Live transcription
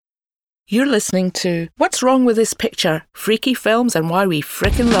You're listening to What's Wrong With This Picture? Freaky Films and Why We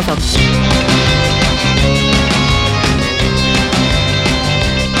Frickin' Love Them.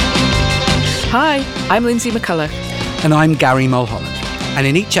 Hi, I'm Lindsay McCullough. And I'm Gary Mulholland. And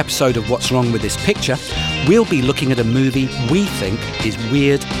in each episode of What's Wrong With This Picture, we'll be looking at a movie we think is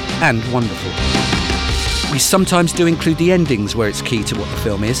weird and wonderful. We sometimes do include the endings where it's key to what the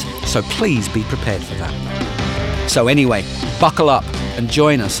film is, so please be prepared for that. So anyway, buckle up and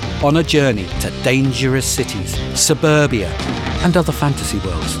join us on a journey to dangerous cities, suburbia, and other fantasy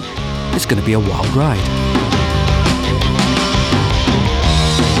worlds. It's going to be a wild ride.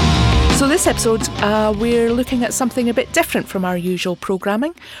 So this episode, we're looking at something a bit different from our usual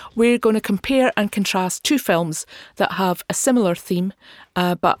programming. We're going to compare and contrast two films that have a similar theme,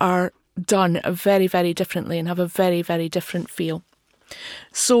 but are done very, very differently and have a very, very different feel.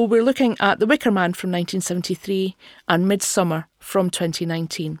 So we're looking at The Wicker Man from 1973 and Midsommar from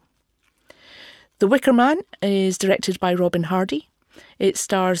 2019. The Wicker Man is directed by Robin Hardy. It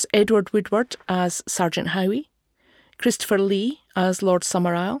stars Edward Woodward as Sergeant Howie, Christopher Lee as Lord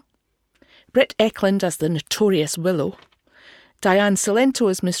Summerisle, Britt Ekland as the notorious Willow, Diane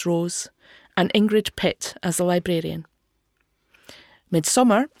Cilento as Miss Rose, and Ingrid Pitt as the librarian.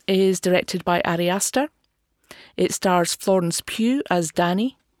 Midsommar is directed by Ari Aster. It stars Florence Pugh as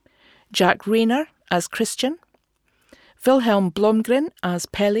Danny, Jack Rayner as Christian, Wilhelm Blomgren as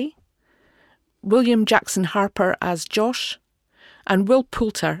Pelle, William Jackson Harper as Josh, and Will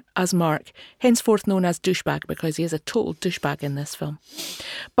Poulter as Mark, henceforth known as Douchebag because he is a total douchebag in this film.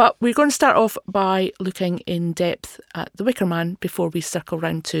 But we're going to start off by looking in depth at The Wicker Man before we circle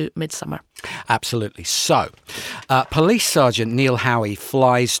round to Midsommar. Absolutely. So, Police Sergeant Neil Howie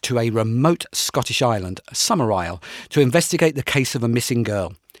flies to a remote Scottish island, Summerisle, to investigate the case of a missing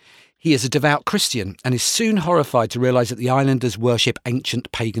girl. He is a devout Christian and is soon horrified to realise that the islanders worship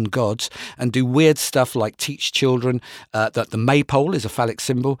ancient pagan gods and do weird stuff like teach children that the maypole is a phallic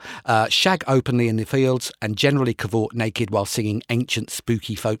symbol, shag openly in the fields and generally cavort naked while singing ancient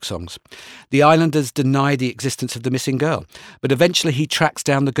spooky folk songs. The islanders deny the existence of the missing girl, but eventually he tracks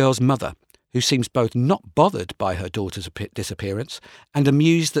down the girl's mother, who seems both not bothered by her daughter's disappearance and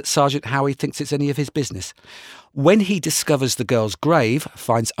amused that Sergeant Howie thinks it's any of his business. When he discovers the girl's grave,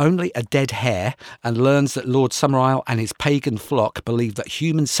 finds only a dead hare, and learns that Lord Summerisle and his pagan flock believe that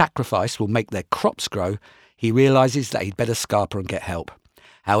human sacrifice will make their crops grow, he realises that he'd better scarper and get help.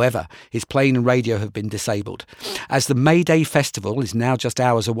 However, his plane and radio have been disabled. As the May Day festival is now just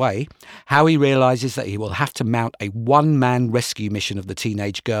hours away, Howie realises that he will have to mount a one-man rescue mission of the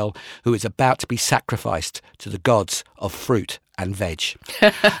teenage girl who is about to be sacrificed to the gods of fruit and veg.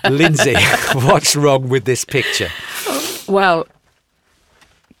 Lindsay, what's wrong with this picture? Well,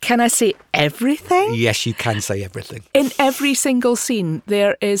 can I say everything? Yes, you can say everything. In every single scene,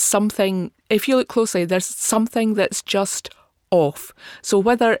 there is something, if you look closely, there's something that's just off. So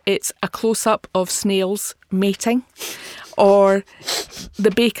whether it's a close-up of snails mating or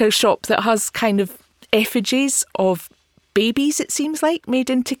the baker's shop that has kind of effigies of babies, it seems like, made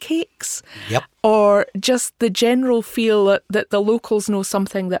into cakes. Yep. Or just the general feel that the locals know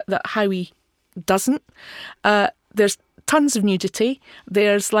something that Howie doesn't. There's tons of nudity.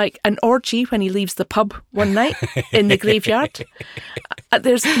 There's like an orgy when he leaves the pub one night in the graveyard.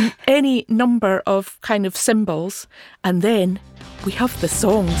 There's any number of kind of symbols. And then we have the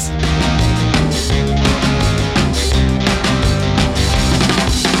songs.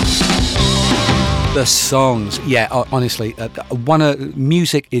 The songs, yeah, honestly,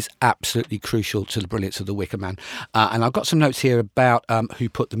 music is absolutely crucial to the brilliance of The Wicker Man. And I've got some notes here about who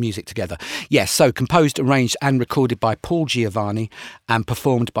put the music together. Yes, so composed, arranged and recorded by Paul Giovanni and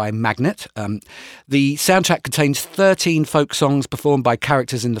performed by Magnet. The soundtrack contains 13 folk songs performed by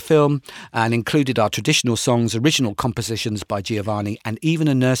characters in the film and included our traditional songs, original compositions by Giovanni and even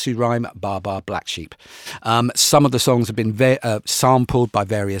a nursery rhyme, Bar Bar Black Sheep. Some of the songs have been sampled by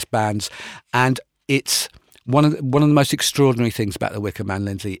various bands, and it's one of the most extraordinary things about The Wicker Man,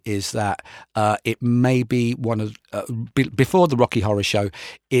 Lindsay, is that it may be one of before the Rocky Horror Show.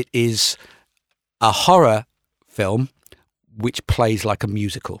 It is a horror film which plays like a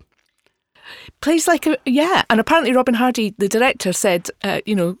musical. Plays like and apparently Robin Hardy, the director, said,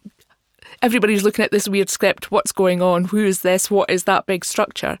 everybody's looking at this weird script. What's going on? Who is this? What is that big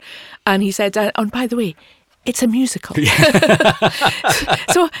structure? And he said, and by the way, it's a musical.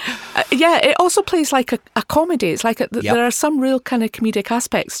 So, it also plays like a comedy. It's like there are some real kind of comedic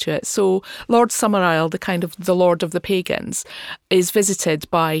aspects to it. So Lord Summerisle, the kind of the Lord of the Pagans, is visited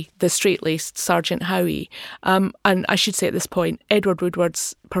by the straight-laced Sergeant Howie. And I should say at this point, Edward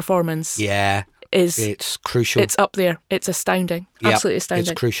Woodward's performance it's crucial. It's up there. It's astounding. Yep, Absolutely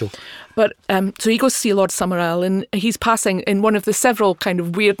astounding. It's crucial. But so he goes to see Lord Summerisle, and he's passing in one of the several kind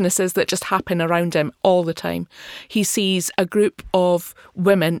of weirdnesses that just happen around him all the time. He sees a group of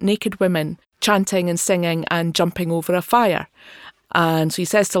women, naked women, chanting and singing and jumping over a fire. And so he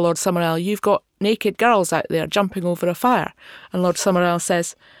says to Lord Summerisle, "You've got naked girls out there jumping over a fire." And Lord Summerisle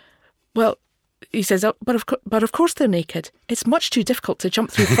says, "Well," he says, but of course they're naked. It's much too difficult to jump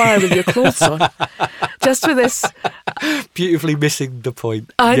through fire with your clothes on." Just with this... Beautifully missing the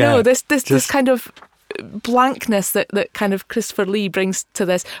point. I know, this kind of blankness that kind of Christopher Lee brings to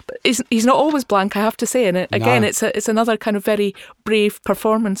this. But he's not always blank, I have to say. And again, it's another kind of very brave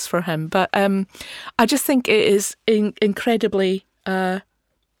performance for him. But I just think it is incredibly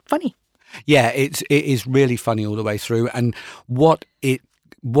funny. Yeah, it is really funny all the way through. And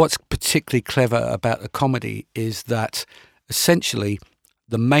what's particularly clever about the comedy is that essentially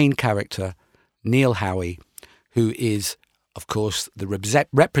the main character, Neil Howie, who is, of course, the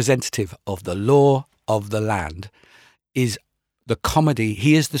representative of the law of the land, is the comedy.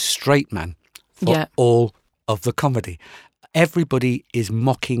 He is the straight man for all of the comedy. Everybody is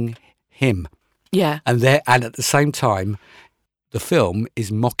mocking him. Yeah. And at the same time, the film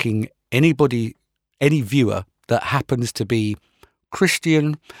is mocking any viewer that happens to be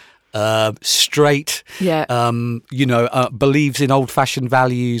Christian, straight, believes in old-fashioned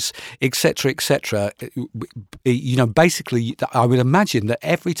values, etc., etc. Basically, I would imagine that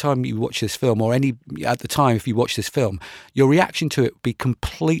every time you watch this film, or at the time if you watch this film, your reaction to it would be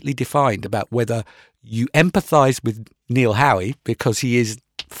completely defined about whether you empathise with Neil Howie because he is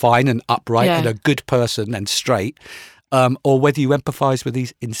fine and upright and a good person and straight, or whether you empathise with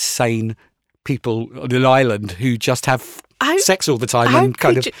these insane people on an island who just have sex all the time and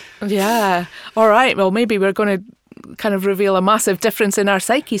kind of... Yeah. All right. Well, maybe we're going to kind of reveal a massive difference in our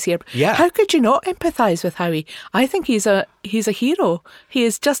psyches here. Yeah. How could you not empathise with Howie? I think he's a hero. He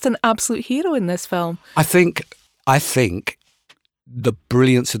is just an absolute hero in this film. I think the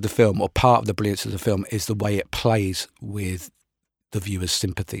brilliance of the film, or part of the brilliance of the film, is the way it plays with the viewer's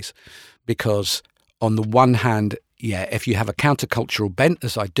sympathies. Because on the one hand, if you have a countercultural bent,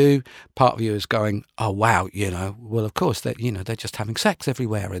 as I do, part of you is going, "Oh wow, well of course they're just having sex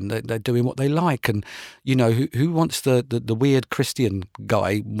everywhere and they're doing what they like, and who wants the weird Christian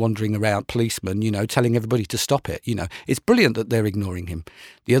guy wandering around, policeman, telling everybody to stop it. It's brilliant that they're ignoring him."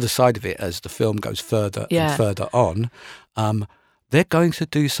 The other side of it, as the film goes further and further on, they're going to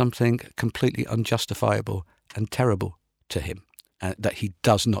do something completely unjustifiable and terrible to him that he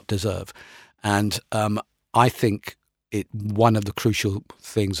does not deserve, and I think one of the crucial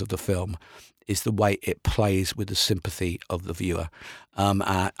things of the film is the way it plays with the sympathy of the viewer.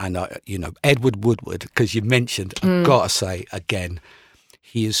 Edward Woodward, because you mentioned, I've got to say again,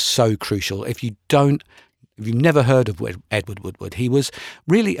 he is so crucial. If you've never heard of Edward Woodward, he was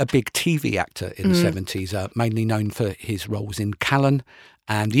really a big TV actor in the 70s, mainly known for his roles in Callan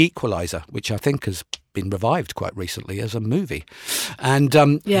and The Equalizer, which I think has been revived quite recently as a movie. And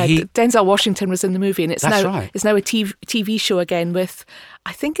Denzel Washington was in the movie, and it's now a TV show again with,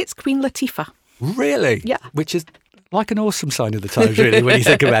 I think it's Queen Latifah. Really? Yeah. Which is like an awesome sign of the times, really, when you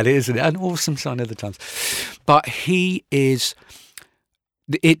think about it, isn't it? An awesome sign of the times. But he is...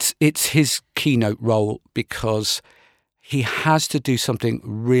 It's his keynote role because he has to do something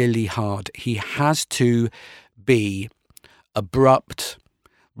really hard. He has to be abrupt,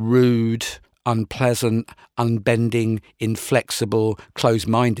 rude, unpleasant, unbending, inflexible,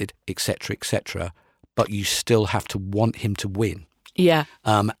 closed-minded, etc., but you still have to want him to win. Yeah.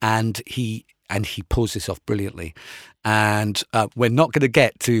 And he pulls this off brilliantly. And we're not going to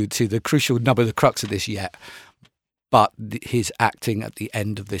get to the crucial number, the crux of this yet, but his acting at the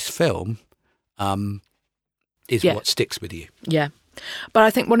end of this film is what sticks with you. Yeah. But I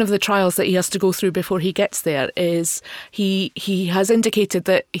think one of the trials that he has to go through before he gets there is he has indicated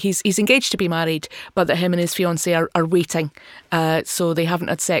that he's engaged to be married, but that him and his fiancée are waiting, so they haven't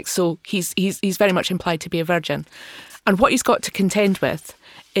had sex. So he's very much implied to be a virgin. And what he's got to contend with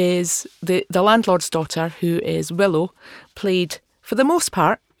is the landlord's daughter, who is Willow, played for the most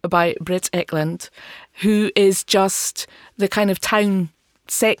part by Britt Ekland, who is just the kind of town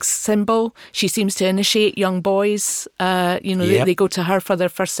sex symbol. She seems to initiate young boys. They go to her for their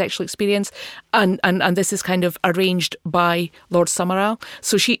first sexual experience, and this is kind of arranged by Lord Summerisle.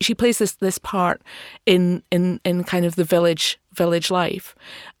 So she plays this part in kind of the village life,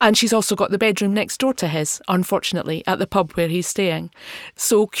 and she's also got the bedroom next door to his, unfortunately, at the pub where he's staying.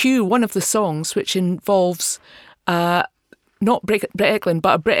 So cue one of the songs, which involves not Britt Ekland,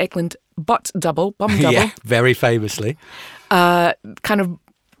 but a Britt Ekland bum double. Yeah, very famously. Kind of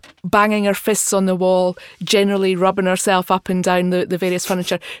banging her fists on the wall, generally rubbing herself up and down the various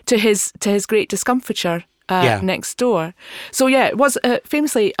furniture, to his great discomfiture next door. So yeah, it was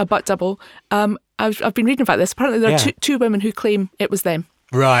famously a butt double. I've been reading about this. Apparently there are two women who claim it was them.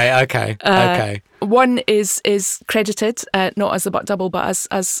 Right. Okay. Okay. One is credited not as the butt double, but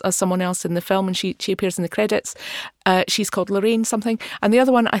as someone else in the film, and she appears in the credits. She's called Lorraine something, and the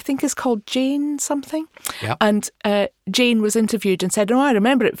other one I think is called Jane something. Yeah. And Jane was interviewed and said, "No, I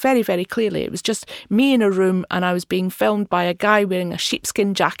remember it very, very clearly. It was just me in a room, and I was being filmed by a guy wearing a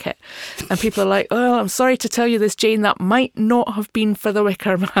sheepskin jacket." And people are like, "Oh, I'm sorry to tell you this, Jane. That might not have been for the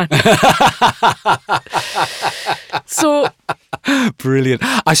Wicker Man." So. Brilliant.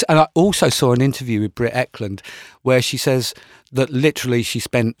 And I also saw an interview with Britt Ekland where she says that literally she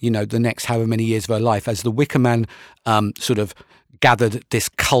spent, the next however many years of her life as the Wicker Man sort of gathered this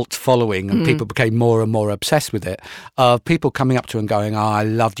cult following, and people became more and more obsessed with it. People coming up to her and going, "Oh, I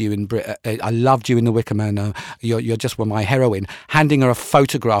loved you in I loved you in the Wicker Man. You're just my heroine." Handing her a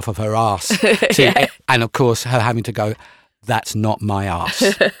photograph of her arse, and of course her having to go, "That's not my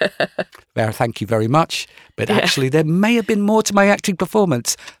arse." Thank you very much. But actually, there may have been more to my acting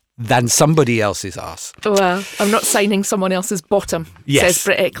performance than somebody else's arse. Well, I'm not signing someone else's bottom, says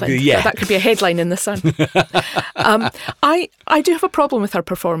Britt Ekland. Yeah. That could be a headline in The Sun. I do have a problem with her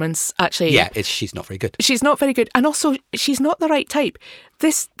performance, actually. Yeah, she's not very good. She's not very good. And also, she's not the right type.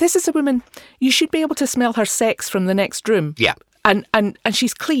 This is a woman, you should be able to smell her sex from the next room. Yeah. And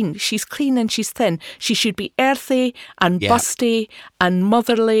she's clean. She's clean and she's thin. She should be earthy and busty and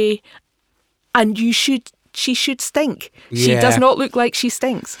motherly, and she should stink. She does not look like she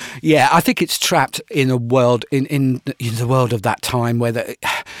stinks. Yeah, I think it's trapped in a world in the world of that time where the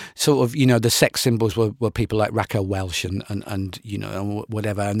the sex symbols were people like Raquel Welch and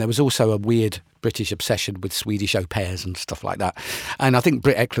whatever, and there was also a weird British obsession with Swedish au pairs and stuff like that. And I think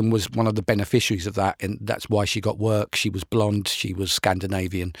Britt Ekland was one of the beneficiaries of that, and that's why she got work. She was blonde, she was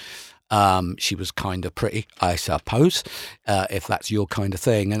Scandinavian, she was kind of pretty, I suppose, if that's your kind of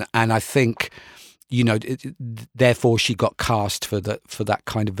thing. And I think, therefore she got cast for that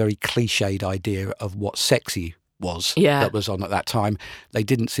kind of very cliched idea of what sexy was that was on at that time. They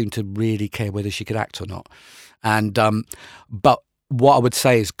didn't seem to really care whether she could act or not. And but what I would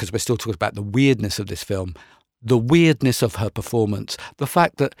say is, because we're still talking about the weirdness of this film, the weirdness of her performance, the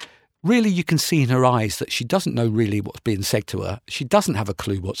fact that really you can see in her eyes that she doesn't know really what's being said to her. She doesn't have a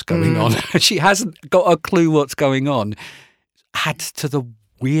clue what's going on. She hasn't got a clue what's going on. Adds to the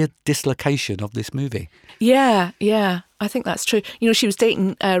weird dislocation of this movie. Yeah, I think that's true. She was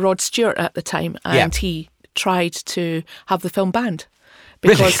dating Rod Stewart at the time, and he tried to have the film banned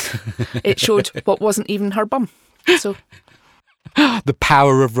because it showed what wasn't even her bum. So the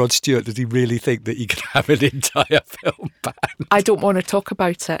power of Rod Stewart. Did he really think that you could have an entire film banned? I don't want to talk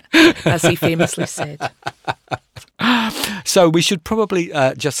about it, as he famously said. So we should probably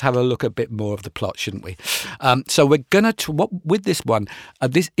just have a look at a bit more of the plot, shouldn't we? So we're going to, with this one,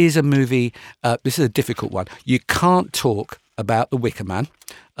 this is a movie, this is a difficult one. You can't talk about The Wicker Man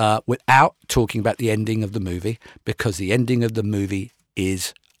without talking about the ending of the movie, because the ending of the movie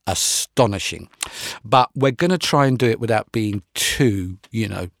is astonishing. But we're going to try and do it without being too,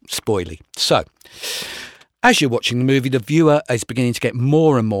 spoily. So, as you're watching the movie, the viewer is beginning to get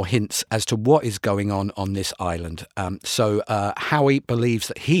more and more hints as to what is going on this island. So Howie believes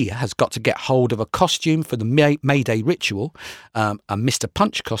that he has got to get hold of a costume for the May Day ritual, a Mr.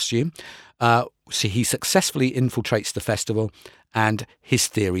 Punch costume. So he successfully infiltrates the festival, and his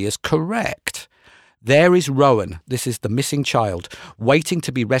theory is correct. There is Rowan, this is the missing child, waiting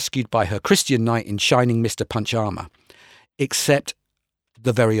to be rescued by her Christian knight in shining Mr. Punch armour. Except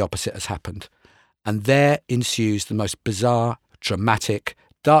the very opposite has happened. And there ensues the most bizarre, dramatic,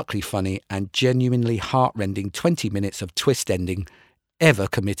 darkly funny and genuinely heart-rending 20 minutes of twist ending ever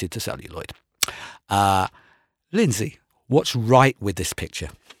committed to celluloid. Lindsay, what's right with this picture?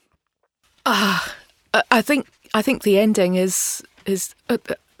 I think the ending is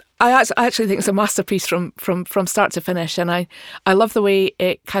I actually think it's a masterpiece from start to finish, and I love the way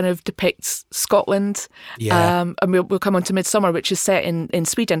it kind of depicts Scotland. Yeah. And we'll come on to Midsommar, which is set in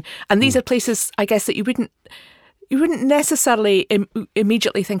Sweden, and these are places, I guess, that you wouldn't necessarily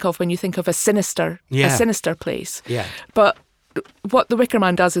immediately think of when you think of a sinister place. Yeah. But what The Wicker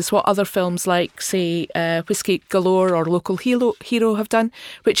Man does is what other films like, say, Whiskey Galore or Local Hero have done,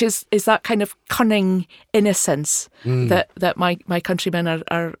 which is that kind of cunning innocence that my countrymen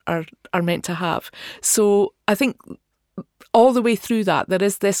are meant to have. So I think all the way through that, there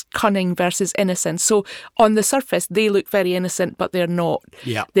is this cunning versus innocence. So on the surface, they look very innocent, but they're not.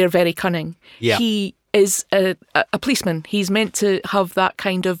 Yeah. They're very cunning. Yeah. is a policeman. He's meant to have that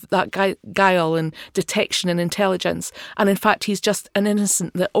kind of guile and detection and intelligence, and in fact he's just an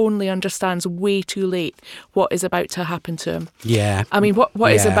innocent that only understands way too late what is about to happen to him. Yeah. I mean,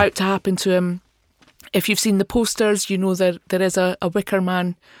 what is about to happen to him? If you've seen the posters, you know there is a Wicker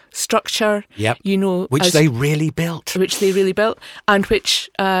Man structure. Yep. You know, which they really built, and which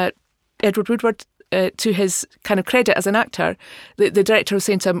Edward Woodward, to his kind of credit as an actor, the director was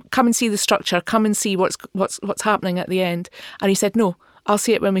saying to him, "Come and see the structure. Come and see what's happening at the end." And he said, "No, I'll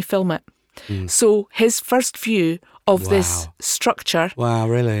see it when we film it." So his first view of this structure,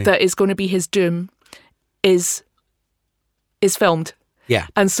 really, that is going to be his doom, is filmed. Yeah.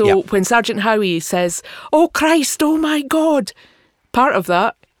 And so when Sergeant Howie says, "Oh Christ, oh my God," part of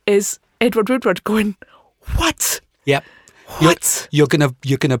that is Edward Woodward going, "What?" Yep. What? You're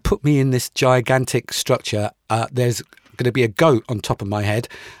gonna put me in this gigantic structure. There's going to be a goat on top of my head,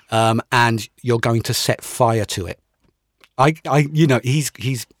 and you're going to set fire to it. The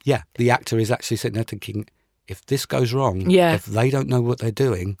actor is actually sitting there thinking, if this goes wrong, if they don't know what they're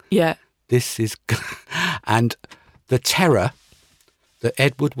doing, this is, and the terror that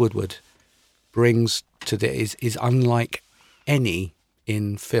Edward Woodward brings to this is unlike any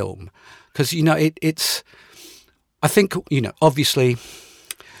in film, because it's. I think, obviously,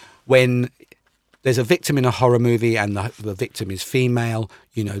 when there's a victim in a horror movie and the victim is female,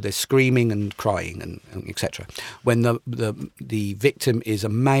 they're screaming and crying and etc. When the victim is a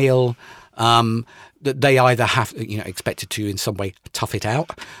male, they either have, expected to in some way tough it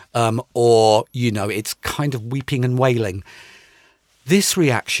out, or, it's kind of weeping and wailing. This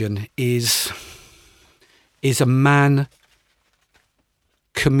reaction is a man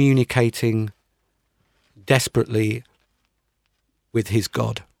communicating desperately with his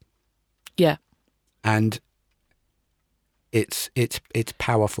God. Yeah. And it's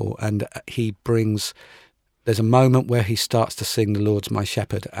powerful, and there's a moment where he starts to sing "The Lord's My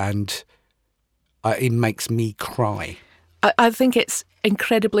Shepherd," and it makes me cry. I think it's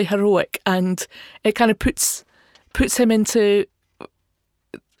incredibly heroic, and it kind of puts him into.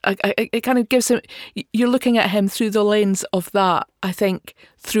 It kind of gives him. You're looking at him through the lens of that. I think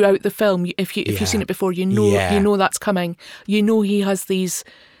throughout the film, if you've seen it before, you know that's coming. You know he has these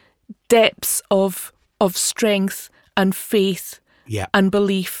depths of strength and faith and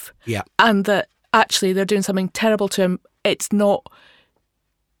belief, and that actually they're doing something terrible to him. It's not.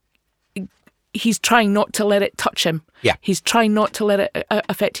 He's trying not to let it touch him. Yeah, he's trying not to let it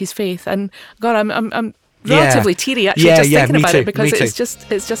affect his faith. And God, I'm relatively teary actually just thinking about it, because it's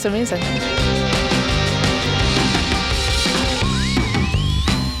just amazing.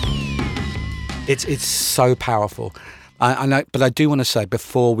 It's so powerful. But I do want to say,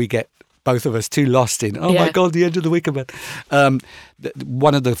 before we get both of us too lost in my God, the end of the Wicker Man,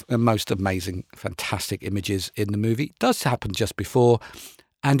 one of the most amazing, fantastic images in the drama does happen just before.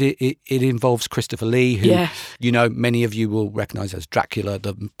 And it involves Christopher Lee, who, many of you will recognise as Dracula,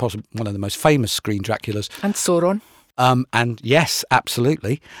 one of the most famous screen Draculas. And Sauron. And yes,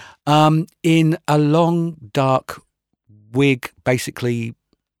 absolutely. In a long, dark wig, basically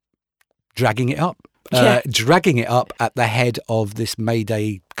dragging it up at the head of this May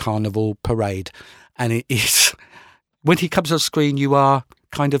Day carnival parade. And it is, when he comes on screen, you are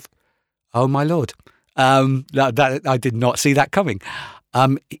kind of, oh my Lord. That I did not see that coming.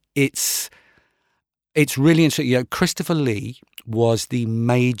 It's really interesting. Christopher Lee was the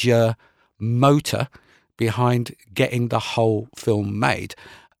major motor behind getting the whole film made.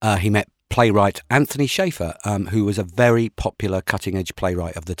 He met playwright Anthony Schaeffer, who was a very popular cutting-edge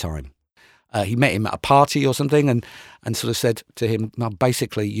playwright of the time. He met him at a party or something and sort of said to him, "Well,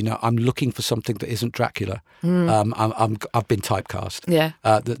 basically, I'm looking for something that isn't Dracula. I've been typecast. Yeah,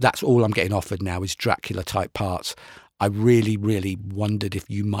 that's all I'm getting offered now is Dracula-type parts. I really, really wondered if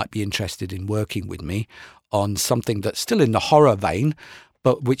you might be interested in working with me on something that's still in the horror vein,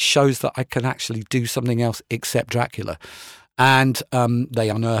 but which shows that I can actually do something else except Dracula." And they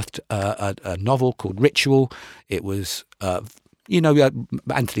unearthed a novel called Ritual. It was,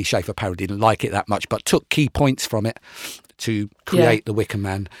 Anthony Schaeffer apparently didn't like it that much, but took key points from it to create The Wicker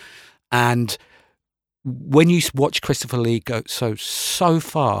Man. And when you watch Christopher Lee go so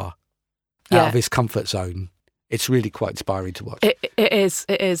far out of his comfort zone, it's really quite inspiring to watch. It is,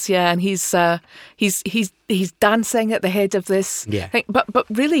 yeah. And he's dancing at the head of this thing, but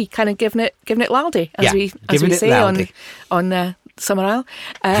really kind of giving it laldy, as we say laldy on Summer Isle.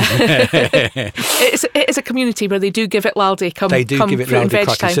 It is a community where they do give it laldy. They do give it laldy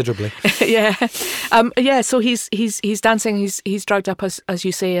quite considerably. So he's dancing. He's dragged up as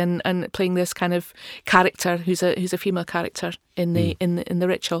you say, and playing this kind of character who's a female character in the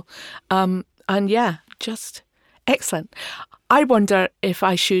Ritual. And yeah, just excellent. I wonder if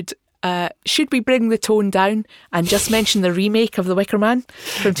I should we bring the tone down and just mention the remake of The Wicker Man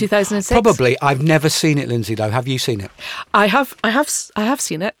from 2006? Probably. I've never seen it, Lindsay, though. Have you seen it? I have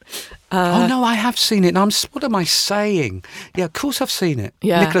seen it. Oh, no, I have seen it. What am I saying? Yeah, of course I've seen it.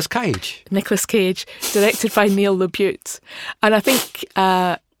 Yeah. Nicolas Cage, directed by Neil LaBute. And I think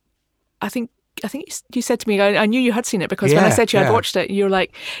you said to me, I knew you had seen it because when I said to you I'd watched it, you're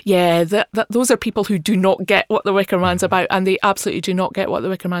like, yeah, those are people who do not get what The Wicker Man's about, and they absolutely do not get what The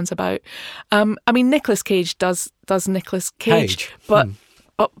Wicker Man's about. I mean, Nicolas Cage does Nicolas Cage.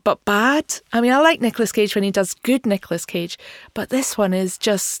 But bad. I mean, I like Nicolas Cage when he does good Nicolas Cage, but this one is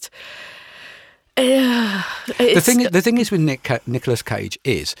just... The thing is with Nicolas Cage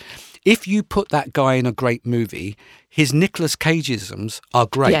is, if you put that guy in a great movie, his Nicolas Cageisms are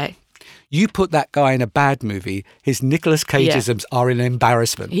great. Yeah. You put that guy in a bad movie, his Nicolas Cageisms are an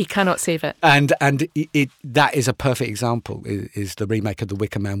embarrassment. He cannot save it. And that is a perfect example, is the remake of The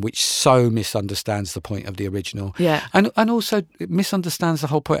Wicker Man, which so misunderstands the point of the original. Yeah. And also misunderstands the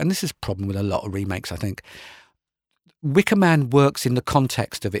whole point. And this is a problem with a lot of remakes, I think. Wicker Man works in the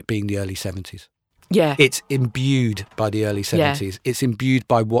context of it being the early 70s. Yeah. It's imbued by the early 70s. Yeah. It's imbued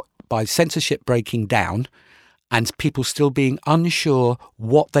by censorship breaking down and people still being unsure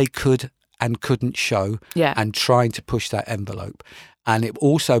what they could and couldn't show, and trying to push that envelope. And it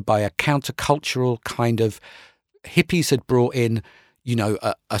also by a countercultural kind of, hippies had brought in,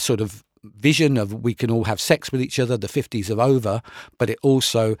 a sort of vision of we can all have sex with each other, the 50s are over, but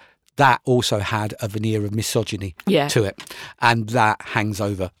that also had a veneer of misogyny to it. And that hangs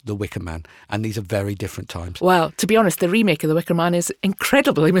over The Wicker Man. And these are very different times. Well, to be honest, the remake of The Wicker Man is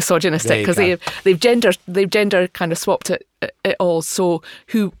incredibly misogynistic because they've gender kind of swapped it all. So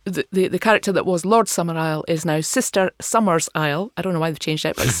the character that was Lord Summerisle is now Sister Summersisle. I don't know why they've changed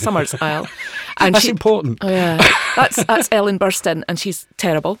it, but it's Summersisle. And that's important. Oh yeah, that's Ellen Burstyn, and she's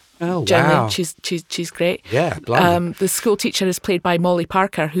terrible. Oh generally, wow, she's great. Yeah, blimey. The school teacher is played by Molly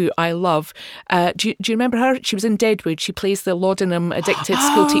Parker, who I love. Do you remember her? She was in Deadwood. She plays the laudanum addicted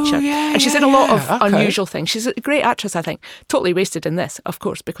school teacher, and she's in a lot of unusual things. She's a great actress, I think. Totally wasted in this, of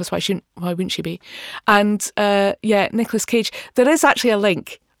course, because why wouldn't she be? And Nicolas Cage. There is actually a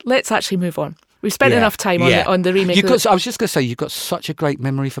link. Let's actually move on. We've spent enough time on the remake. I was just going to say, you've got such a great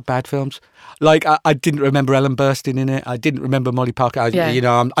memory for bad films. Like, I didn't remember Ellen Burstyn in it. I didn't remember Molly Parker.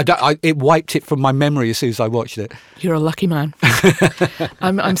 It wiped it from my memory as soon as I watched it. You're a lucky man.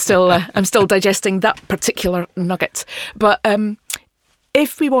 I'm still digesting that particular nugget. But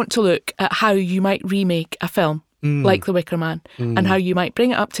if we want to look at how you might remake a film like The Wicker Man, and how you might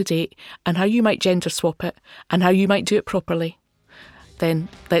bring it up to date, and how you might gender swap it, and how you might do it properly, then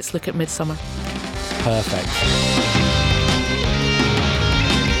let's look at Midsommar. Perfect.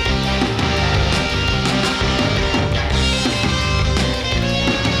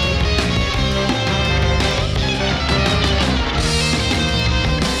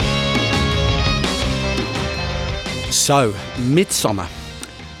 So, Midsommar.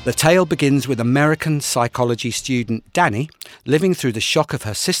 The tale begins with American psychology student Dani living through the shock of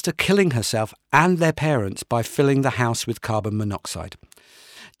her sister killing herself and their parents by filling the house with carbon monoxide.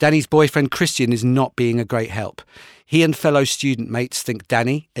 Dani's boyfriend Christian is not being a great help. He and fellow student mates think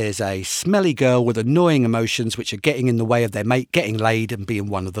Dani is a smelly girl with annoying emotions which are getting in the way of their mate getting laid and being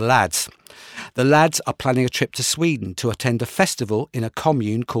one of the lads. The lads are planning a trip to Sweden to attend a festival in a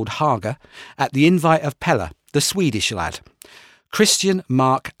commune called Haga at the invite of Pelle, the Swedish lad. Christian,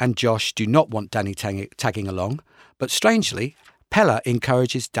 Mark and Josh do not want Dani tagging along, but strangely, Pelle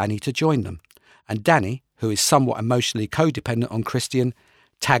encourages Dani to join them. And Dani, who is somewhat emotionally codependent on Christian,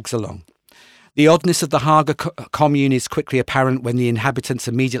 tags along. The oddness of the Haga commune is quickly apparent when the inhabitants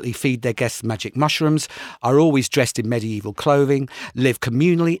immediately feed their guests magic mushrooms, are always dressed in medieval clothing, live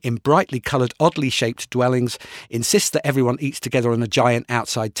communally in brightly coloured, oddly shaped dwellings, insist that everyone eats together on a giant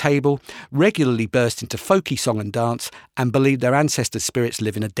outside table, regularly burst into folky song and dance, and believe their ancestors' spirits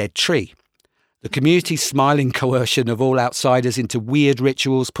live in a dead tree. The community's smiling coercion of all outsiders into weird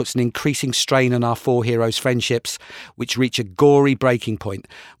rituals puts an increasing strain on our four heroes' friendships, which reach a gory breaking point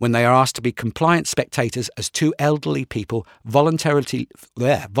when they are asked to be compliant spectators as two elderly people voluntarily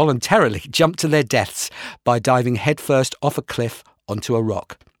jump to their deaths by diving headfirst off a cliff onto a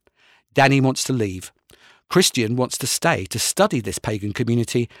rock. Dani wants to leave. Christian wants to stay to study this pagan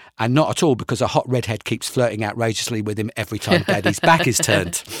community, and not at all because a hot redhead keeps flirting outrageously with him every time Daddy's back is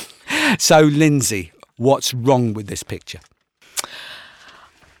turned. So, Lindsay, what's wrong with this picture?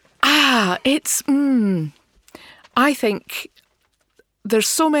 It's... I think there's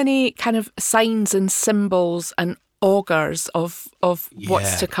so many kind of signs and symbols and augurs of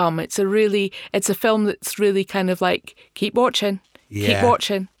what's to come. It's a film that's really kind of like, keep watching, keep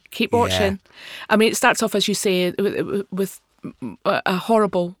watching, keep watching. I mean, it starts off, as you say, with a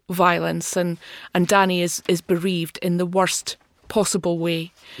horrible violence, and Danny is bereaved in the worst possible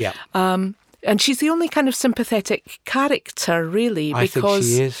way. Yeah. And she's the only kind of sympathetic character, really, because I think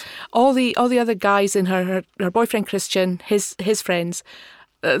she is. all the other guys in her boyfriend Christian, his friends,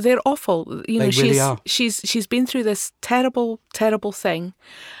 they're awful. You know, they really are. She's been through this terrible thing,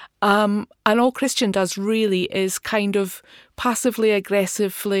 and all Christian does really is kind of passively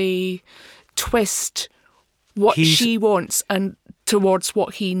aggressively twist what she wants and towards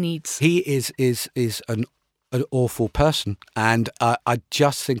what he needs. He is an awful person, and I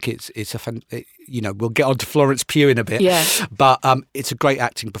just think it's a fun. We'll get on to Florence Pugh in a bit. Yeah. But it's a great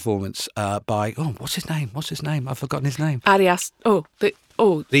acting performance by what's his name? I've forgotten his name. The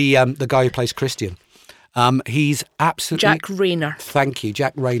guy who plays Christian. He's absolutely Jack Rayner. Thank you,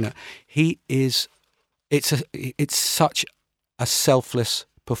 Jack Rayner. He is. It's such a selfless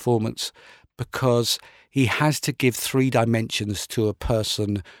performance because he has to give 3 dimensions to a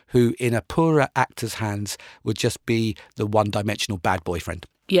person who, in a poorer actor's hands, would just be the one-dimensional bad boyfriend.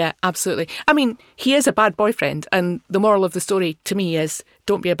 Yeah, absolutely. I mean, he is a bad boyfriend, and the moral of the story to me is,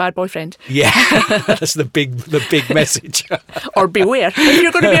 don't be a bad boyfriend. Yeah, that's the big message. Or beware. If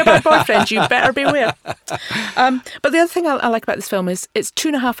you're going to be a bad boyfriend, you better beware. But the other thing I like about this film is it's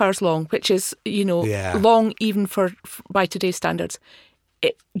 2.5 hours long, which is, long even by today's standards.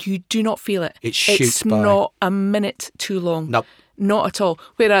 You do not feel it. It shoots It's by. not a minute too long. Nope. Not at all.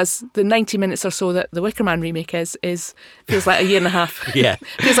 Whereas the 90 minutes or so that the Wicker Man remake feels like a year and a half. Yeah.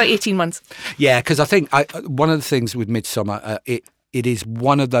 Feels like 18 months. Yeah, because I think one of the things with Midsommar, it is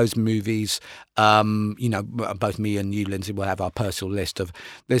one of those movies, both me and you, Lindsay, will have our personal list of,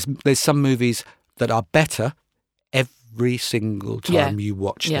 there's some movies that are better every single time you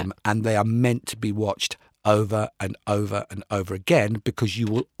watch them, and they are meant to be watched over and over and over again, because you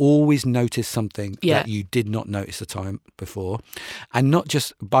will always notice something that you did not notice the time before. And not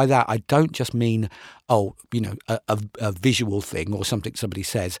just by that, I don't just mean, a visual thing or something somebody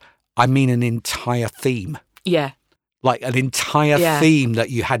says. I mean an entire theme. Yeah. Like an entire theme that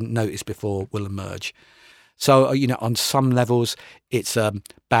you hadn't noticed before will emerge. So, on some levels, it's a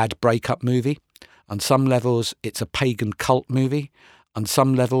bad breakup movie. On some levels, it's a pagan cult movie. On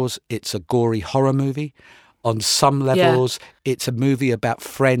some levels, it's a gory horror movie. On some levels, it's a movie about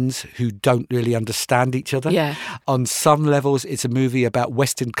friends who don't really understand each other. Yeah. On some levels, it's a movie about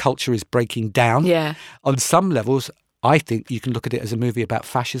Western culture is breaking down. Yeah. On some levels, I think you can look at it as a movie about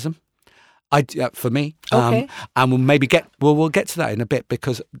fascism. For me. Okay. And we'll get to that in a bit,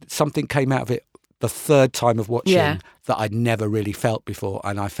 because something came out of it the third time of watching that I'd never really felt before,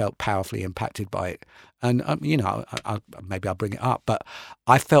 and I felt powerfully impacted by it. And maybe I'll bring it up, but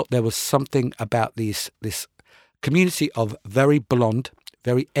I felt there was something about this community of very blonde,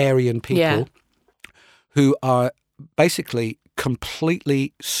 very Aryan people who are basically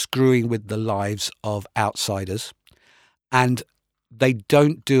completely screwing with the lives of outsiders, and they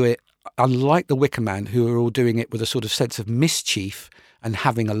don't do it, unlike the Wicker Man, who are all doing it with a sort of sense of mischief and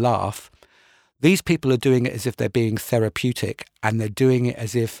having a laugh. These people are doing it as if they're being therapeutic, and they're doing it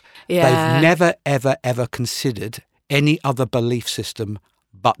as if they've never, ever, ever considered any other belief system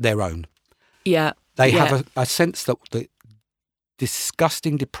but their own. Yeah. They have a sense that the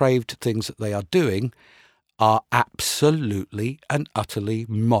disgusting, depraved things that they are doing are absolutely and utterly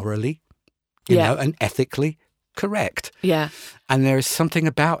morally, and ethically correct. Yeah. And there is something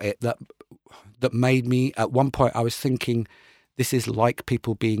about it that made me, at one point I was thinking, this is like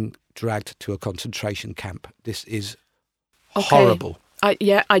people being dragged to a concentration camp. This is horrible. I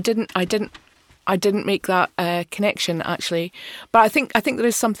didn't make that connection, actually, but I think there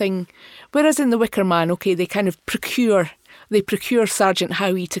is something. Whereas in the Wicker Man, they kind of procure Sergeant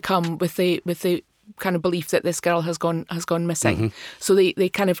Howie to come with the kind of belief that this girl has gone missing. Mm-hmm. So they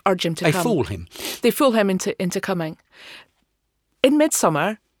kind of urge him to come. They fool him. They fool him into coming. In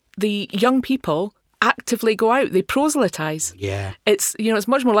Midsommar, the young people actively go out. They proselytize. Yeah. It's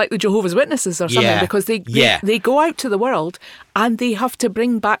much more like the Jehovah's Witnesses or something, because they go out to the world and they have to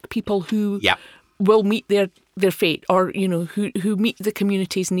bring back people who will meet their fate, or who meet the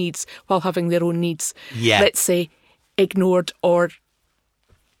community's needs while having their own needs, let's say, ignored or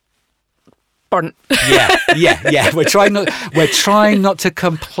burnt. Yeah. We're trying not to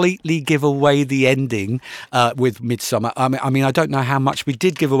completely give away the ending with Midsommar. I mean, I don't know how much we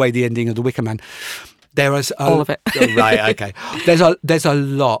did give away the ending of The Wicker Man. There is all of it. Right. Okay. There's a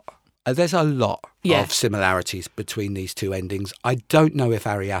lot of similarities between these two endings. I don't know if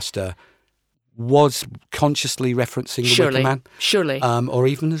Ari Aster was consciously referencing the Wicker Man. Surely. Or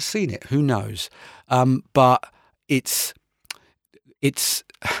even has seen it. Who knows? But it's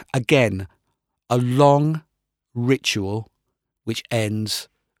again a long ritual which ends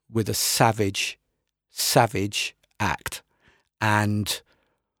with a savage act, and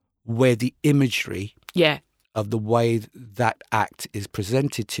where the imagery of the way that act is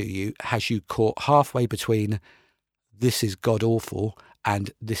presented to you has you caught halfway between this is god awful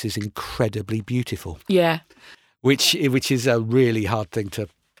and this is incredibly beautiful. Yeah. Which is a really hard thing to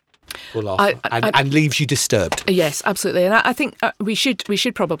pull off, and leaves you disturbed. Yes, absolutely. And I think we should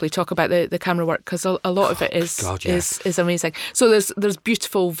probably talk about the camera work, because a lot of it is amazing. So there's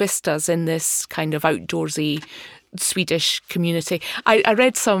beautiful vistas in this kind of outdoorsy Swedish community. I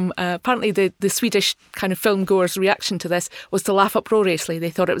read some, apparently the Swedish kind of film goers' reaction to this was to laugh uproariously. They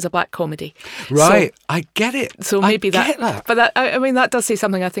thought it was a black comedy. Right, so, I get it. So maybe that. But that does say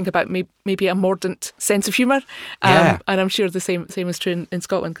something, I think, about maybe a mordant sense of humour. And I'm sure the same is true in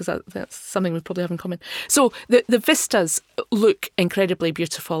Scotland, because that's something we probably have in common. So the vistas look incredibly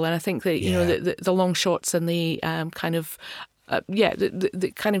beautiful, and I think that you know the long shots and the kind of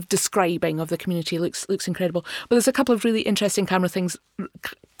the kind of describing of the community looks incredible. But there's a couple of really interesting camera things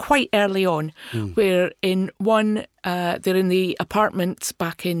quite early on, where in one, they're in the apartment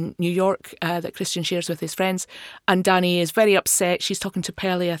back in New York that Christian shares with his friends, and Danny is very upset. She's talking to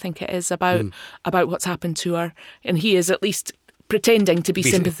Pelly, I think it is, about what's happened to her, and he is at least pretending to be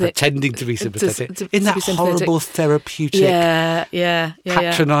sympathetic. Pretending to be sympathetic. In that horrible therapeutic,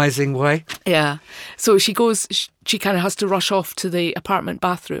 patronising way. Yeah. So she goes, she kind of has to rush off to the apartment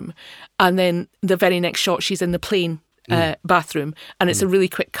bathroom, and then the very next shot she's in the plane bathroom, and it's a really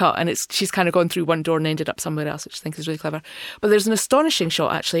quick cut, and she's kind of gone through one door and ended up somewhere else, which I think is really clever. But there's an astonishing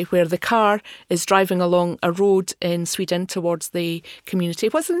shot actually where the car is driving along a road in Sweden towards the community.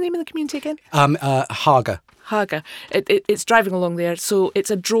 What's the name of the community again? Haga. It's driving along there, so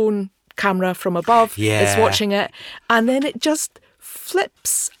it's a drone camera from above. It's watching it, and then it just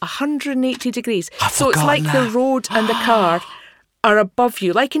flips 180 degrees. So it's like the road and the car are above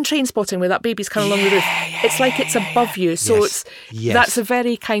you, like in Trainspotting, where that baby's coming along the roof. It's like it's above you. So that's a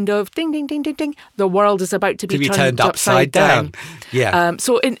very kind of ding, ding, ding, ding, ding. The world is about to be turned upside down. Yeah.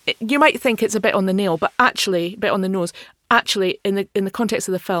 So you might think it's a bit on the nail, but actually, a bit on the nose. Actually, in the context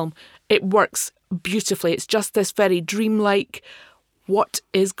of the film, it works beautifully. It's just this very dreamlike, what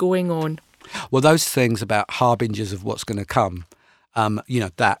is going on? Well, those things about harbingers of what's going to come,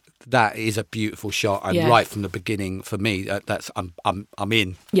 that is a beautiful shot, and right from the beginning for me, I'm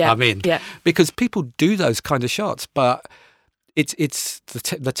in. I'm in. Yeah. Because people do those kind of shots, but it's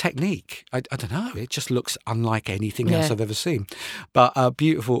the technique. I don't know. It just looks unlike anything else I've ever seen. But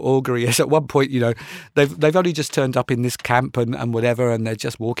beautiful augury is at one point, they've only just turned up in this camp and whatever, and they're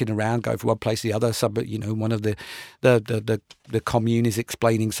just walking around, going from one place to the other. Some, one of the commune is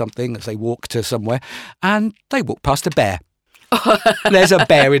explaining something as they walk to somewhere, and they walk past a bear. There's a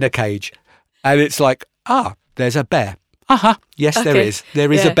bear in a cage, and it's like, there's a bear. Yes, okay.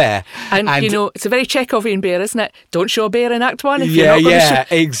 There is a bear. And it's a very Chekhovian bear, isn't it? Don't show a bear in Act 1 if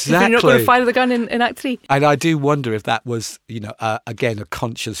exactly. If you're not going to fire the gun in Act 3. And I do wonder if that was, again, a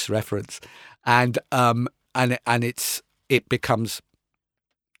conscious reference. And it becomes,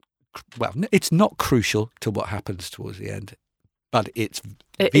 well, it's not crucial to what happens towards the end, but it's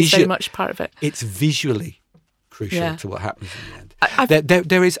very much part of it. It's visually crucial to what happens in the end.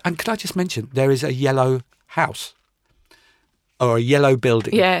 There is, and could I just mention, there is a yellow house. Or a yellow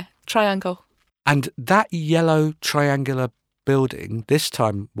building. Yeah, triangle. And that yellow triangular building, this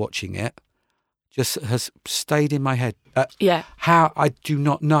time watching it, just has stayed in my head. How, I do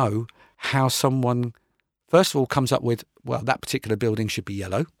not know how someone, first of all, comes up with, well, that particular building should be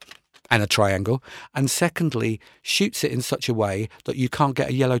yellow and a triangle. And secondly, shoots it in such a way that you can't get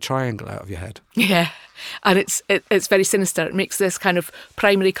a yellow triangle out of your head. Yeah. And it's very sinister. It makes this kind of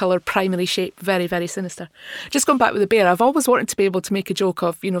primary colour, primary shape very, very sinister. Just going back with the bear, I've always wanted to be able to make a joke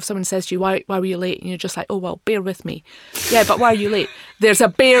of, if someone says to you, why were you late? And you're just like, oh, well, bear with me. Yeah, but why are you late? There's a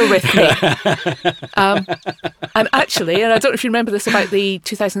bear with me. And actually, and I don't know if you remember this about the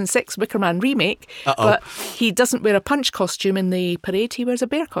 2006 Wicker Man remake, but he doesn't wear a punch costume in the parade, he wears a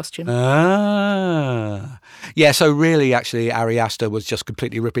bear costume. Yeah, so really, actually, Ari Aster was just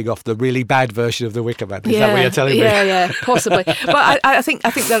completely ripping off the really bad version of the Wicker Man. Is that what you're telling me? Yeah, possibly. But I think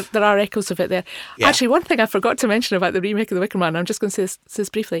there are echoes of it there. Yeah. Actually, one thing I forgot to mention about the remake of the Wicker Man, I'm just going to say this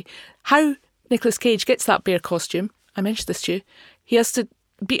briefly, how Nicolas Cage gets that bear costume, I mentioned this to you, he has to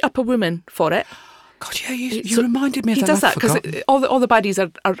beat up a woman for it. God, yeah, you reminded me of he that. He does that because all the baddies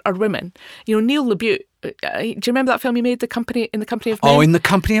are women. You know, Neil LaBute. Do you remember that film he made, In the Company of Men? Oh, In the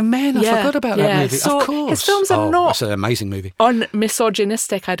Company of Men. I forgot about that movie. So of course. His films are not... That's an amazing movie.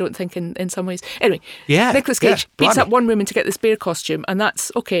 ...unmisogynistic, I don't think, in some ways. Anyway, Nicolas Cage beats up one woman to get this bear costume, and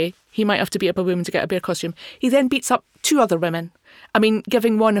that's okay. He might have to beat up a woman to get a bear costume. He then beats up two other women. I mean,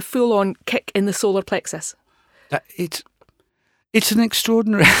 giving one a full-on kick in the solar plexus. It's an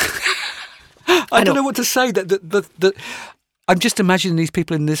extraordinary... I don't know what to say. That I'm just imagining these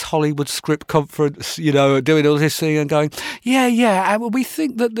people in this Hollywood script conference, you know, doing all this thing and going, yeah, we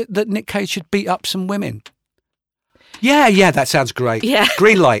think that Nick Cage should beat up some women. Yeah, that sounds great. Yeah.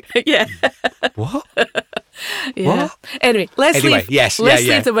 Green light. Yeah. What? Yeah. What? Anyway, let's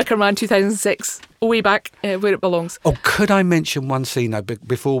leave the Wicker Man 2006 way back where it belongs. Oh, could I mention one scene though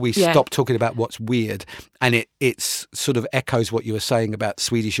before we stop talking about what's weird, and it's sort of echoes what you were saying about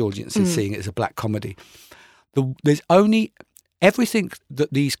Swedish audiences seeing it as a black comedy. There's only everything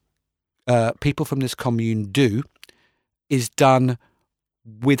that these people from this commune do is done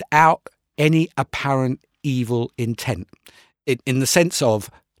without any apparent evil intent, in the sense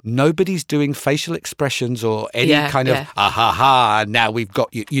of nobody's doing facial expressions or any kind of now we've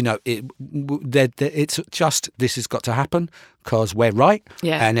got you. You know, it's just this has got to happen because we're right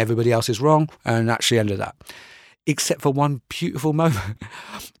and everybody else is wrong, and that's the end of that. Except for one beautiful moment,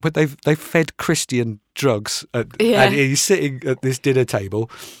 but they've fed Christian drugs, and he's sitting at this dinner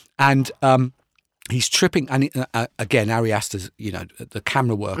table, and he's tripping, and again, Ari Aster's, you know, the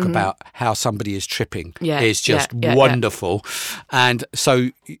camera work about how somebody is tripping is just wonderful. And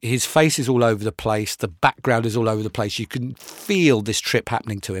so his face is all over the place, the background is all over the place. You can feel this trip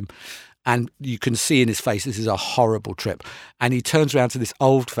happening to him, and you can see in his face this is a horrible trip. And he turns around to this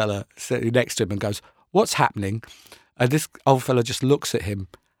old fella sitting next to him and goes, "What's happening?" And this old fella just looks at him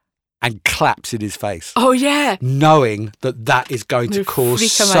and claps in his face. Oh, yeah. Knowing that is going to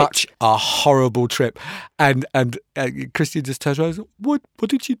cause such a horrible trip. And Christian just turns around and says, what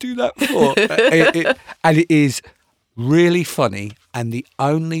did you do that for? And it is really funny. And the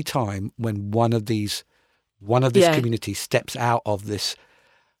only time when one of this community steps out of this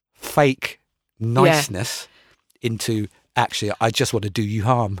fake niceness into, actually, I just want to do you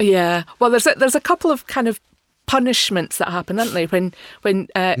harm. Yeah. Well, there's a couple of kind of punishments that happen, aren't they? When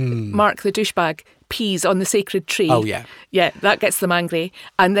Mark the douchebag pees on the sacred tree. Oh yeah, that gets them angry.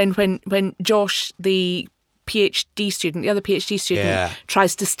 And then when Josh the PhD student, the other PhD student,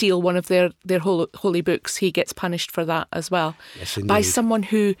 tries to steal one of their holy books, he gets punished for that as well. Yes, indeed. By someone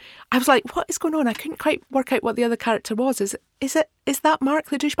who I was like, what is going on? I couldn't quite work out what the other character was. Is that Mark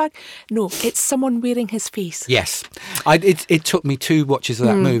the douchebag? No, it's someone wearing his face. Yes, it took me 2 watches of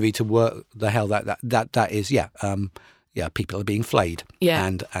that movie to work the hell that is. People are being flayed. Yeah,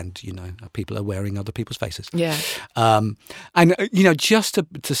 and you know, people are wearing other people's faces. Yeah, and you know, just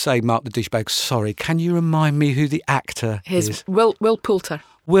to say, Mark the douchebag. Sorry, can you remind me who the actor is? Will Poulter.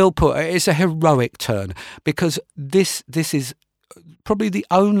 Will Poulter. It's a heroic turn because this is probably the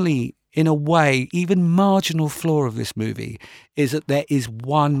only, in a way, even marginal flaw of this movie is that there is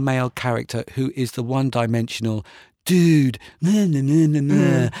one male character who is the one-dimensional dude.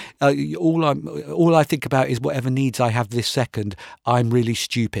 All I think about is whatever needs I have this second. I'm really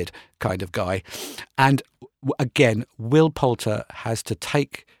stupid kind of guy. And again, Will Poulter has to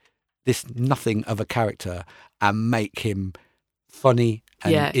take this nothing of a character and make him funny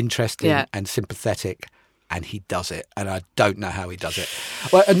and interesting and sympathetic. And he does it, and I don't know how he does it.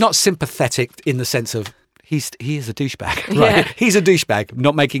 Well, not sympathetic in the sense of he is a douchebag, right? Yeah. He's a douchebag,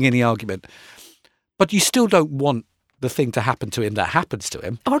 not making any argument. But you still don't want the thing to happen to him that happens to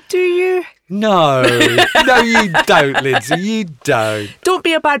him. Or do you? No, you don't, Lindsay. You don't. Don't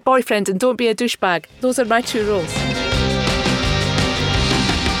be a bad boyfriend and don't be a douchebag. Those are my 2 rules.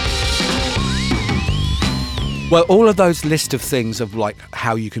 Well, all of those list of things of like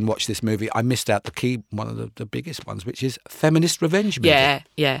how you can watch this movie, I missed out one of the biggest ones, which is feminist revenge movie.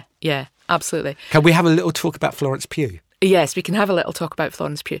 Yeah, absolutely. Can we have a little talk about Florence Pugh? Yes, we can have a little talk about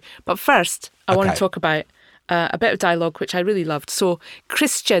Florence Pugh. But first, I want to talk about a bit of dialogue which I really loved. So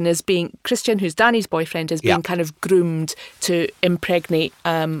Christian, who's Danny's boyfriend, is being kind of groomed to impregnate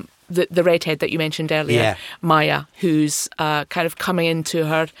the redhead that you mentioned earlier, Maya, who's kind of coming into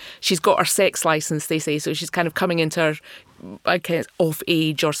her. She's got her sex license, they say, so she's kind of coming into her, I guess, off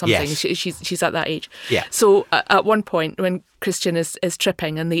age or something. Yes. She's at that age. Yeah. So at one point when Christian is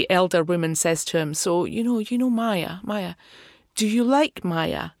tripping, and the elder woman says to him, "So you know Maya, do you like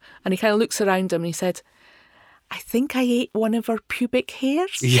Maya?" And he kind of looks around him and he said, I think I ate one of her pubic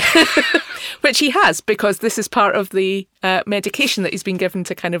hairs. Yeah. Which he has, because this is part of the medication that he's been given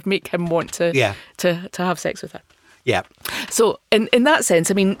to kind of make him want to have sex with her. Yeah. So in that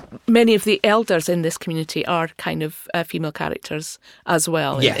sense, I mean, many of the elders in this community are kind of female characters as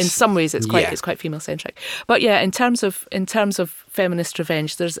well. Yes. In some ways, it's quite female centric. But yeah, in terms of feminist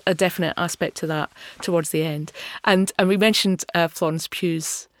revenge, there's a definite aspect to that towards the end. And we mentioned Florence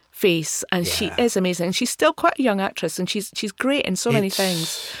Pugh's face, and she is amazing, and she's still quite a young actress, and she's great in so many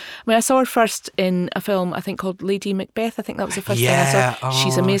things. I mean, I saw her first in a film I think called Lady Macbeth. I think that was the first thing I saw.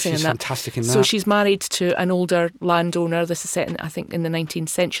 She's amazing in that. Fantastic in that. So she's married to an older landowner. This is set in, I think, in the 19th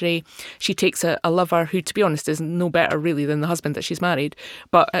century. She takes a lover who, to be honest, is no better really than the husband that she's married,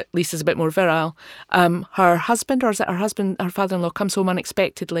 but at least is a bit more virile. Her husband, or is it her husband, her father-in-law, comes home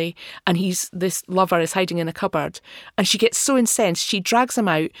unexpectedly, and this lover is hiding in a cupboard, and she gets so incensed, she drags him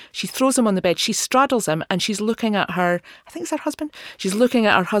out, she throws him on the bed, she straddles him, and she's looking at her, I think it's her husband, she's looking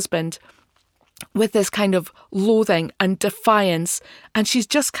at her husband with this kind of loathing and defiance, and she's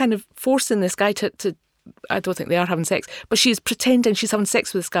just kind of forcing this guy to I don't think they are having sex, but she's pretending she's having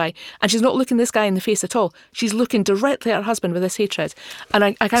sex with this guy, and she's not looking this guy in the face at all. She's looking directly at her husband with this hatred. And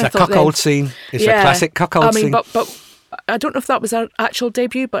I kind of thought, it's a cuckold scene. It's a classic cuckold scene. But I don't know if that was her actual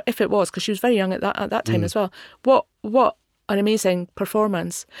debut, but if it was, because she was very young at that time as well. What an amazing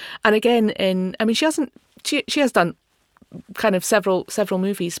performance. And again, she has done kind of several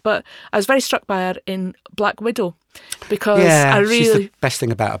movies, but I was very struck by her in Black Widow, because she's the best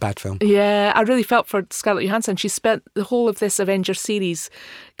thing about a bad film. Yeah, I really felt for Scarlett Johansson. She spent the whole of this Avengers series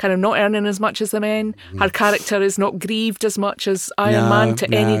kind of not earning as much as the men. Her character is not grieved as much as Iron Man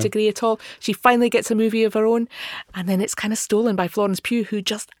to any degree at all. She finally gets a movie of her own, and then it's kind of stolen by Florence Pugh, who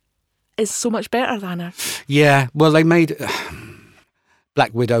just is so much better than her. Yeah, well, they made...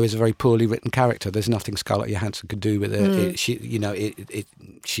 Black Widow is a very poorly written character. There's nothing Scarlett Johansson could do with it.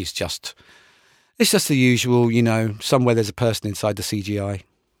 She's just... It's just the usual, somewhere there's a person inside the CGI.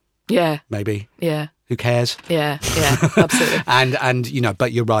 Yeah. Maybe. Yeah. Who cares? Yeah, absolutely. and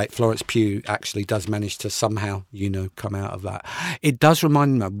but you're right, Florence Pugh actually does manage to somehow, come out of that. It does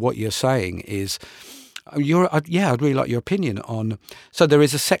remind me of what you're saying is... I'd really like your opinion on... So there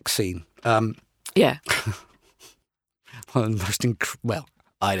is a sex scene. Yeah. One of the most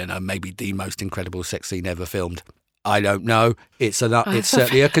I don't know, maybe the most incredible sex scene ever filmed. I don't know. It's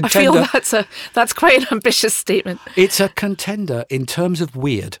certainly a contender. I feel that's quite an ambitious statement. It's a contender in terms of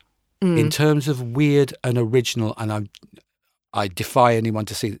weird, in terms of weird and original, and I defy anyone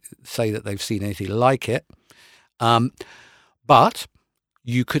to say that they've seen anything like it. But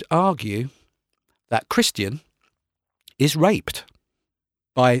you could argue that Christian is raped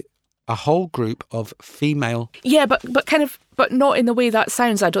by a whole group of female... Yeah, but not in the way that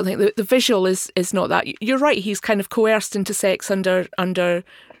sounds, I don't think. The visual is not that. You're right, he's kind of coerced into sex under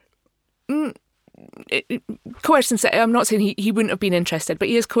coerced into sex. I'm not saying he wouldn't have been interested, but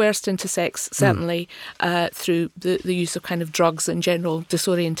he is coerced into sex, certainly, through the use of kind of drugs and general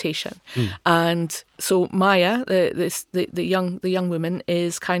disorientation. And so Maya, the young woman,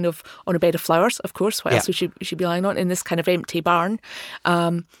 is kind of on a bed of flowers, of course. What else would she be lying on, in this kind of empty barn?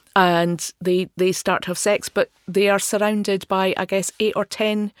 And they start to have sex, but they are surrounded by, I guess, 8 or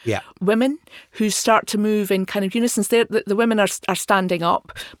 10 women who start to move in kind of unison. The women are standing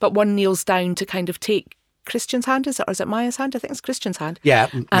up, but one kneels down to kind of take Christian's hand, or is it Maya's hand? I think it's Christian's hand.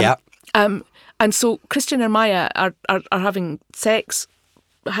 And so Christian and Maya are having sex,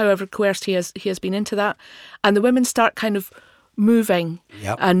 however coerced he has been into that, and the women start kind of moving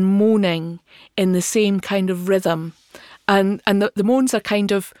and moaning in the same kind of rhythm. And the moans are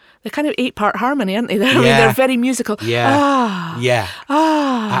kind of 8-part harmony, aren't they? I mean, they're very musical.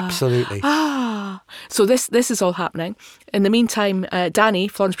 Absolutely. So this is all happening. In the meantime, Danny,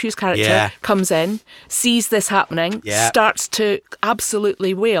 Florence Pugh's character, comes in, sees this happening, starts to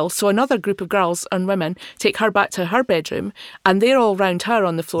absolutely wail. So another group of girls and women take her back to her bedroom, and they're all round her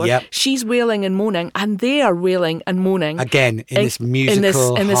on the floor. She's wailing and moaning, and they are wailing and moaning again in this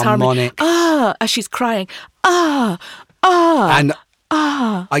musical, in this harmonic, as she's crying, and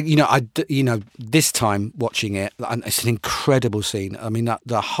this time watching it, and it's an incredible scene. I mean,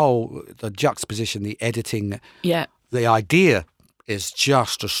 the juxtaposition, the editing, the idea is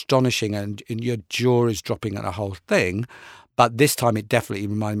just astonishing, and your jaw is dropping at the whole thing. But this time, it definitely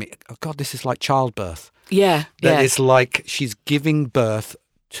reminded me, oh God, this is like childbirth. It's like she's giving birth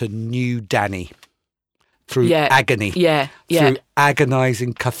to new Danny through agony, through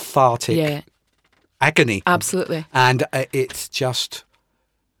agonising, cathartic. Agony. Absolutely. And it's just,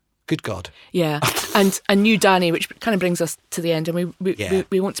 good God. Yeah. and new Danny, which kind of brings us to the end, and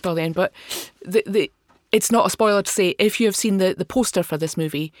we won't spoil the end, but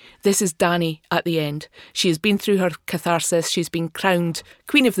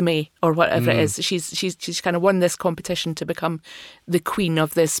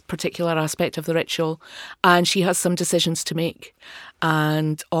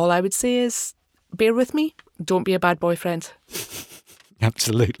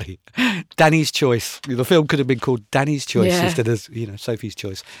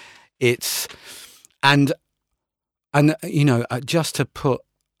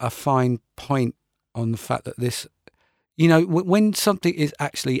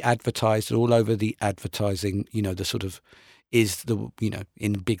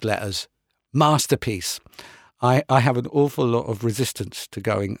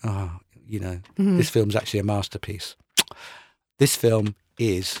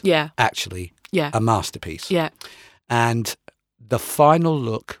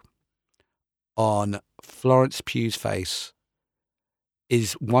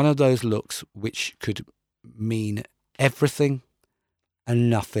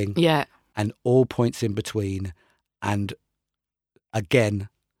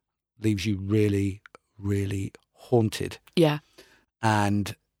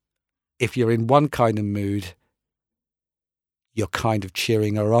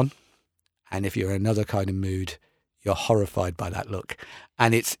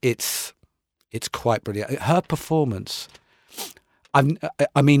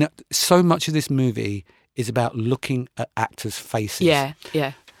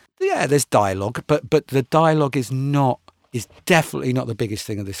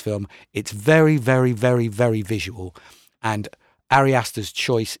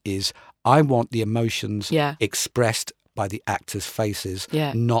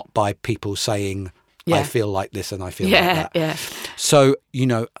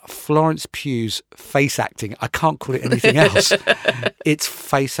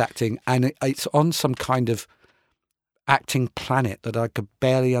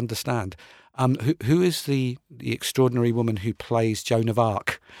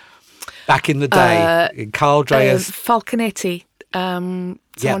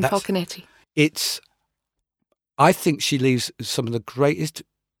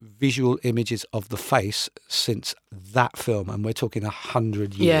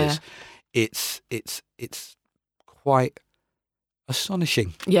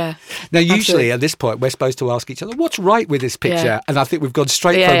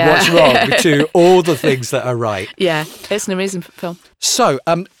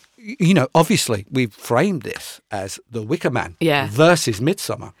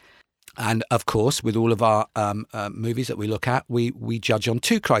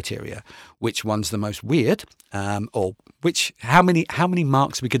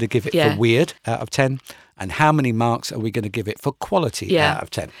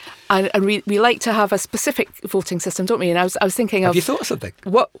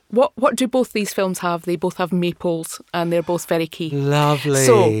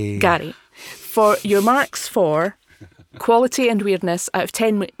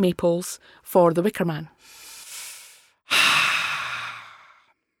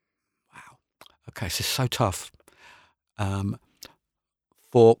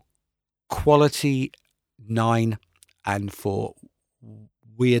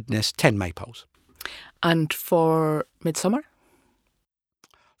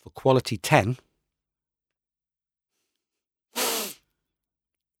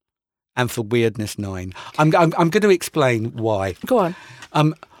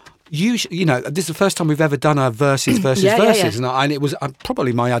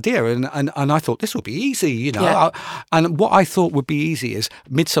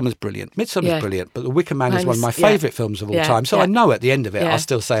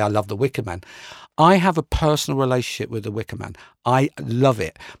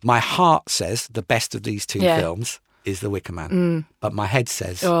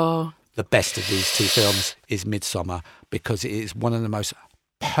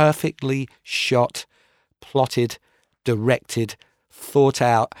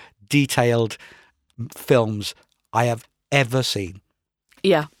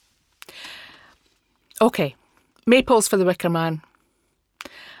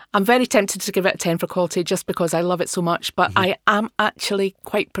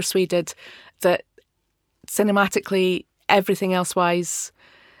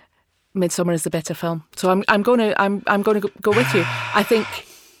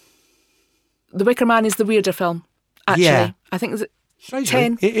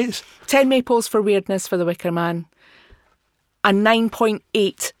a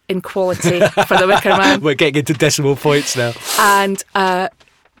 9.8 in quality for The Wicker Man. We're getting into decimal points now. And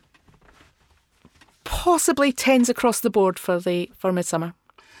possibly 10s across the board for Midsommar.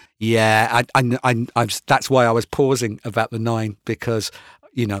 Yeah, that's why I was pausing about the 9, because,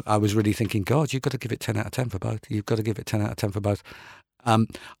 you know, I was really thinking, God, you've got to give it 10 out of 10 for both. You've got to give it 10 out of 10 for both.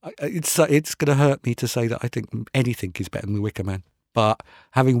 It's going to hurt me to say that I think anything is better than The Wicker Man. But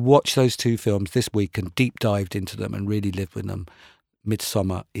having watched those two films this week and deep dived into them and really lived with them,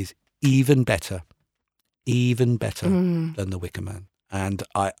 Midsommar is even better than The Wicker Man. And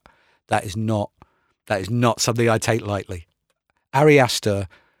that is not something I take lightly. Ari Aster,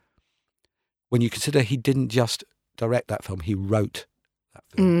 when you consider he didn't just direct that film, he wrote that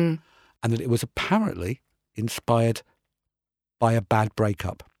film. And that it was apparently inspired by a bad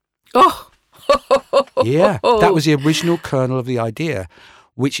breakup. Oh! Yeah, that was the original kernel of the idea,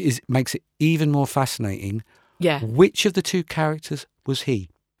 which makes it even more fascinating. Yeah. Which of the two characters was he?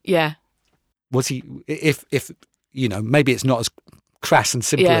 Yeah. Was he, if you know, maybe it's not as crass and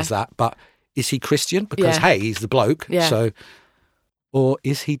simple as that, but is he Christian? Because, hey, he's the bloke. Yeah. So, or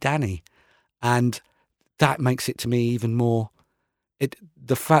is he Danny? And that makes it to me even more,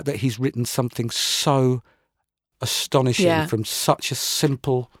 the fact that he's written something so astonishing from such a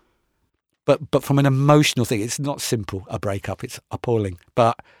simple, but from an emotional thing. It's not simple, a breakup, it's appalling.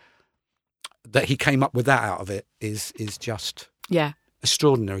 But that he came up with that out of it is just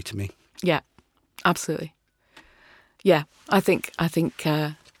extraordinary to me. Yeah, absolutely. Yeah, I think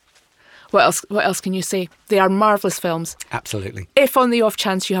what else can you say? They are marvellous films. Absolutely. If on the off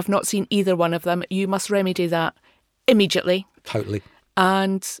chance you have not seen either one of them, you must remedy that immediately. Totally.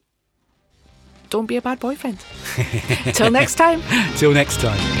 And don't be a bad boyfriend. Till next time. Till next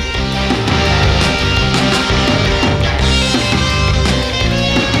time.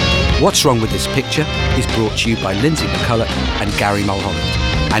 What's Wrong With This Picture is brought to you by Lindsay McCulloch and Gary Mulholland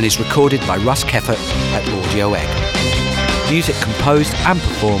and is recorded by Russ Keffert at Audio Egg. Music composed and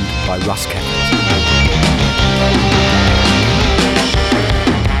performed by Russ Keffert.